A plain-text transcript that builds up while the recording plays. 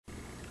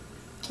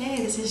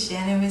Okay, this is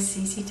Shannon with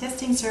CC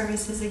Testing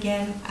Services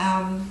again.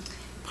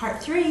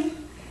 Part 3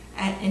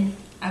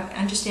 of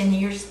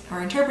understanding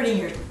or interpreting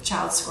your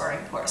child's scoring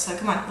report. So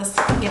come on, let's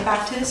get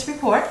back to this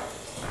report.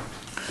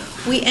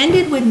 We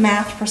ended with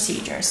math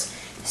procedures.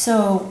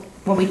 So,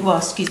 we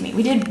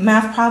did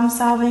math problem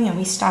solving and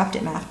we stopped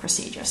at math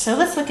procedures. So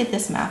let's look at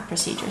this math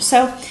procedure.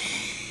 So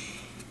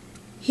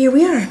here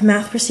we are,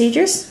 math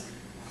procedures.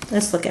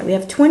 Let's look at, we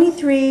have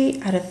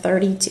 23 out of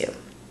 32.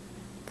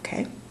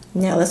 Okay,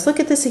 now let's look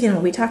at this again,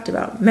 what we talked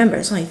about. Remember,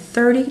 it's only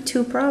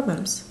 32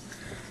 problems.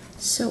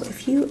 So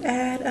if you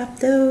add up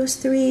those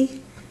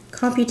three,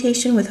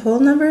 computation with whole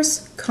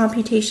numbers,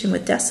 computation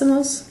with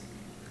decimals,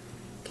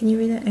 can you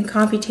read that? And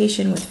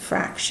computation with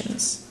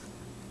fractions.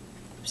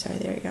 Sorry,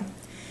 there you go.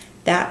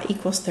 That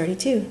equals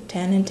 32.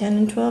 10 and 10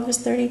 and 12 is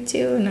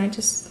 32, and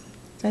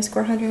did I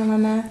score 100 on my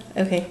math?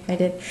 Okay, I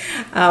did.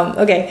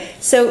 Okay,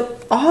 so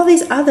all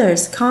these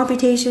others,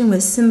 computation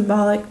with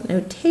symbolic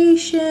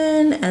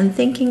notation and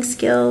thinking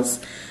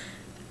skills,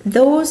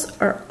 those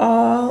are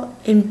all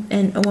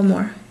one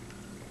more.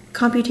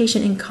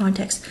 Computation in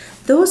context.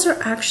 Those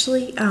are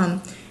actually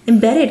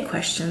embedded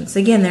questions.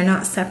 Again, they're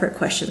not separate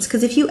questions,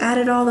 because if you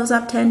added all those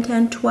up, 10,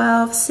 10,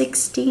 12,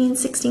 16,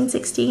 16,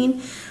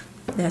 16,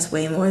 that's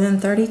way more than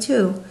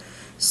 32.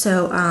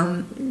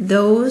 So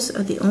those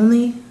are the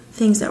only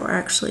things that were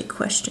actually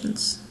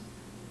questions.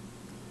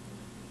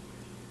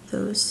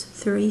 Those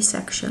three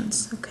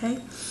sections, okay?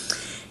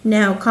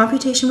 Now,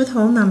 computation with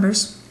whole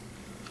numbers,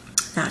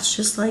 that's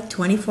just like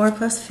 24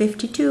 plus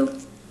 52.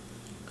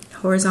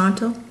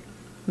 Horizontal,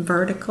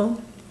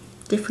 vertical,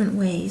 different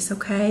ways,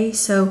 okay?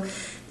 So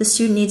the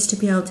student needs to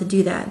be able to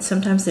do that.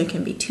 Sometimes there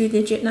can be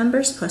 2-digit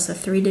numbers plus a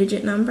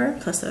 3-digit number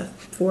plus a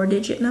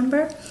 4-digit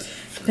number,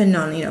 depending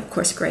on, of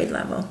course, grade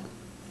level.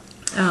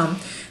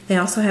 They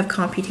also have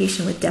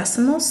computation with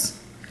decimals,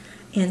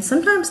 and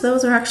sometimes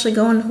those are actually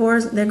going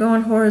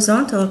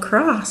horizontal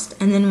across,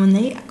 and then when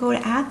they go to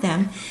add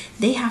them,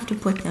 they have to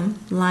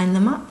line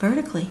them up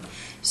vertically.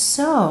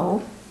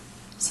 So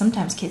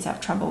sometimes kids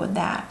have trouble with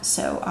that.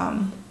 So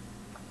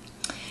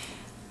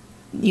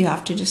you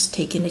have to just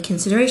take into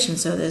consideration.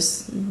 So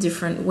there's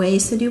different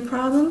ways to do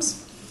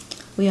problems.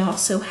 We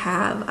also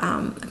have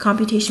a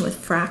computation with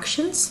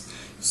fractions.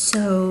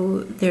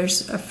 So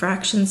there's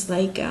fractions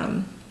like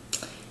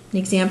an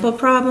example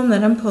problem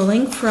that I'm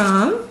pulling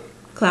from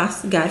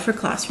Guide for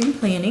Classroom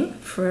Planning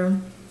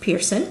for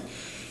Pearson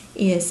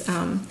is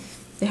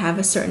they have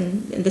the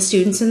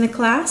students in the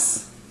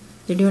class,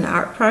 they're doing an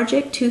art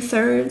project,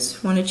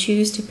 2/3 want to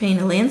choose to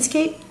paint a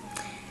landscape,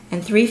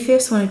 and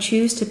 3/5 want to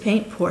choose to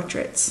paint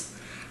portraits.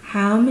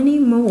 How many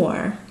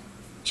more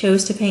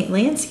chose to paint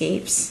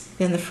landscapes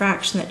than the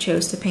fraction that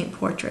chose to paint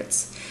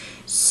portraits?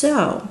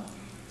 So,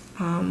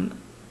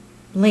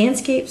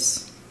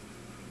 landscapes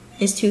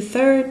is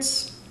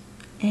 2/3,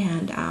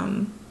 and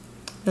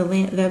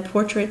the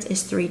portraits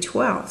is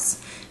 3/12.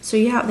 So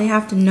they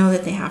have to know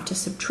that they have to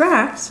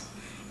subtract,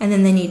 and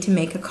then they need to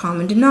make a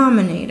common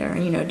denominator,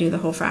 and do the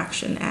whole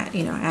fraction,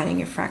 adding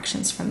your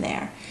fractions from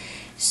there.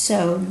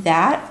 So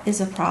that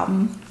is a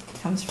problem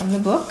that comes from the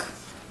book.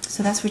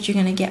 So that's what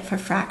you're going to get for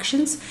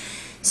fractions.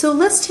 So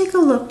let's take a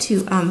look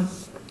to,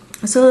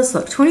 let's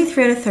look,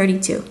 23 out of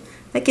 32.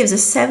 That gives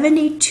us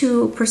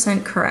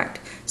 72% correct.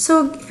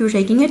 So if you're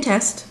taking a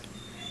test,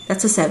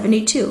 that's a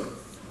 72.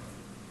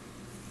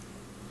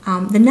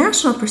 The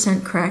national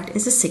percent correct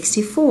is a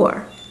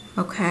 64.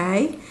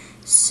 Okay,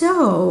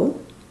 so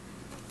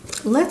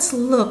let's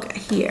look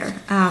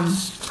here.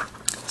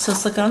 So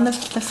let's look on the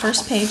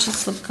first page.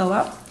 Let's go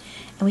up,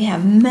 and we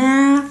have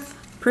math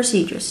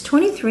procedures.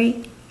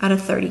 23 out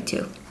of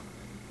 32.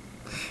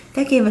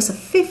 That gave us a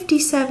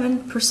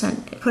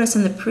 57%. Put us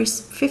in the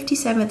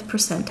 57th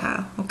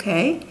percentile.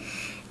 Okay.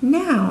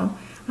 Now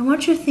I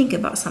want you to think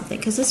about something,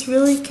 because this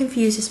really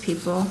confuses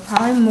people,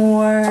 probably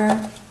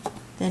more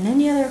than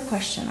any other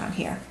question on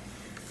here.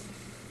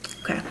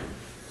 Okay.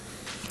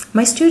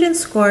 My student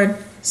scored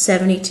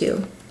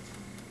 72.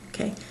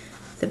 Okay.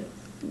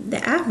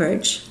 The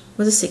average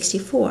was a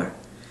 64.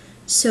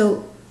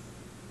 So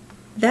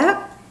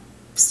that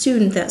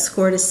student that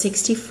scored a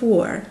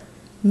 64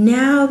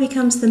 now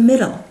becomes the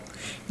middle.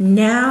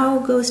 Now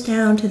goes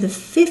down to the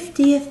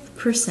 50th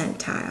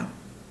percentile.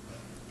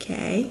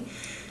 Okay.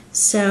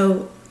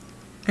 So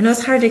I know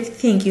it's hard to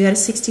think, you got a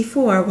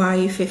 64, why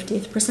are you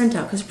 50th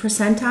percentile? Because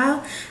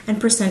percentile and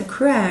percent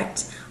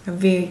correct are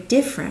very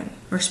different,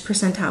 or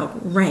percentile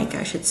rank,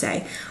 I should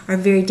say, is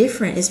very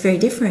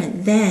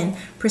different than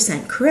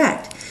percent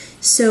correct.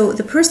 So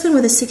the person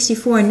with a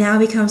 64 now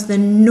becomes the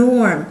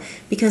norm,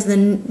 because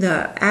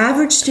the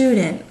average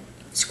student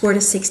scored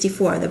a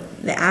 64.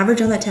 The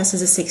average on that test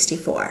is a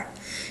 64.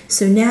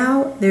 So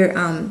now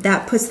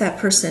that puts that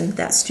person,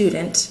 that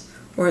student,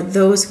 or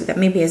those that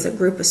maybe as a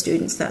group of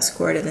students that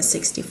scored in the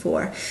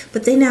 64,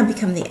 but they now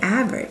become the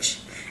average,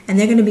 and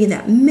they're going to be in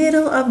that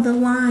middle of the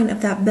line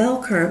of that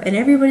bell curve, and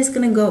everybody's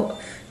going to go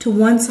to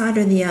one side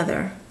or the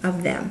other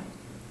of them.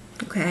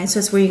 Okay, so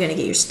that's where you're going to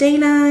get your stay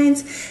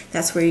nines.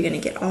 That's where you're going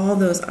to get all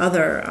those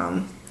other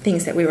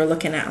things that we were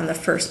looking at on the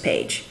first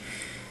page.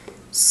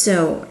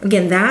 So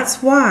again,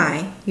 that's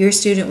why your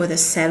student with a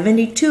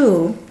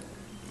 72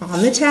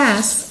 on the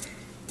test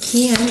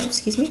can,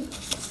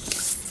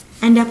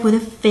 end up with a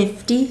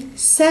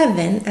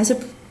 57 as a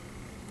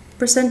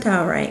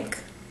percentile rank.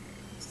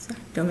 So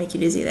don't make you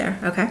dizzy there,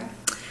 okay?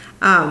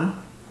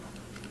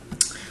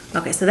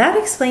 Okay, so that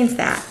explains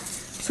that.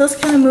 So let's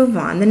kind of move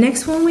on. The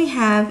next one we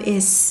have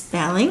is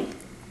spelling.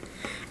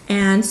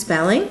 And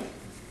spelling,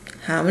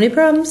 how many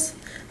problems?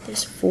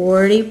 There's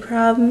 40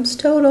 problems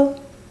total.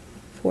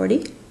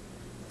 40,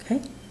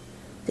 okay?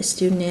 The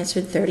student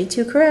answered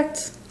 32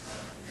 correct.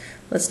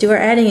 Let's do our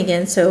adding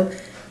again. So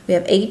we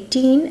have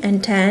 18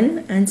 and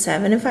 10 and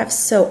 7 and 5.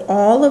 So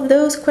all of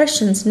those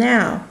questions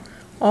now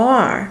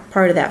are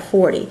part of that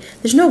 40.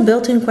 There's no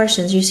built-in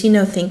questions. You see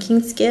no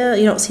thinking skill.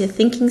 You don't see a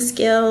thinking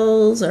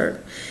skills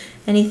or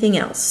anything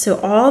else. So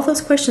all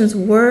those questions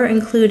were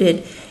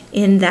included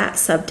in that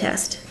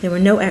subtest. There were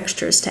no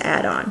extras to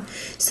add on.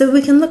 So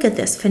we can look at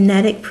this.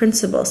 Phonetic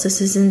principles.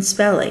 This is in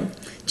spelling.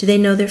 Do they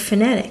know their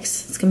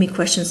phonetics? It's going to be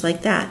questions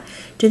like that.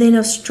 Do they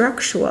know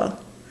structural?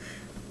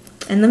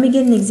 And let me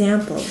get an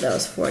example of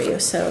those for you.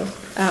 So,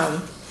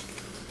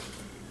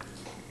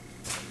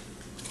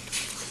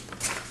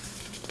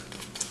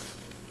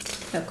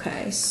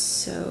 okay,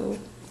 so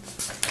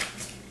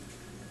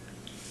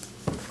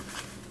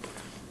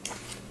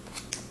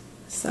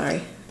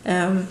sorry,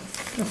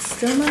 let's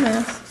still my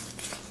math.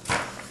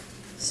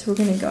 So we're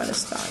going to go to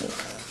spelling.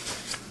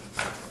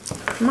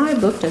 My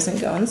book doesn't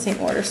go in the same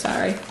order,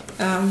 sorry.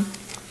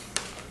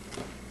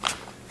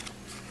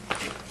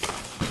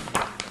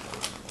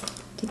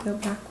 To go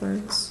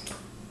backwards.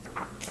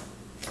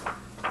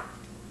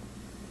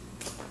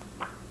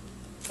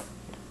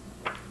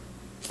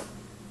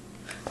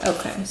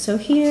 Okay, so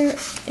here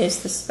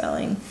is the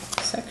spelling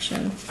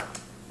section.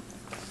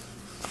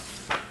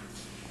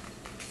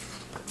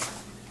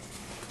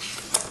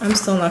 I'm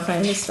still not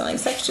finding the spelling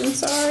section,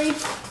 sorry.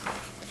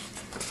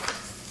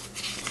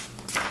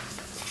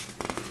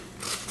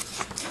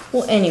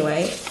 Well,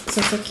 anyway,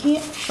 since I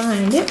can't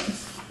find it,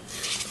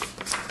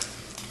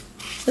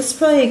 this is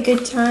probably a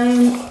good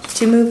time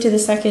to move to the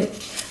second.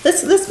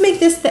 Let's make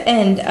this the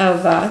end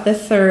of the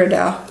third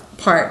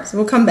part. So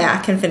we'll come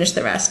back and finish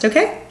the rest,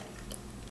 okay?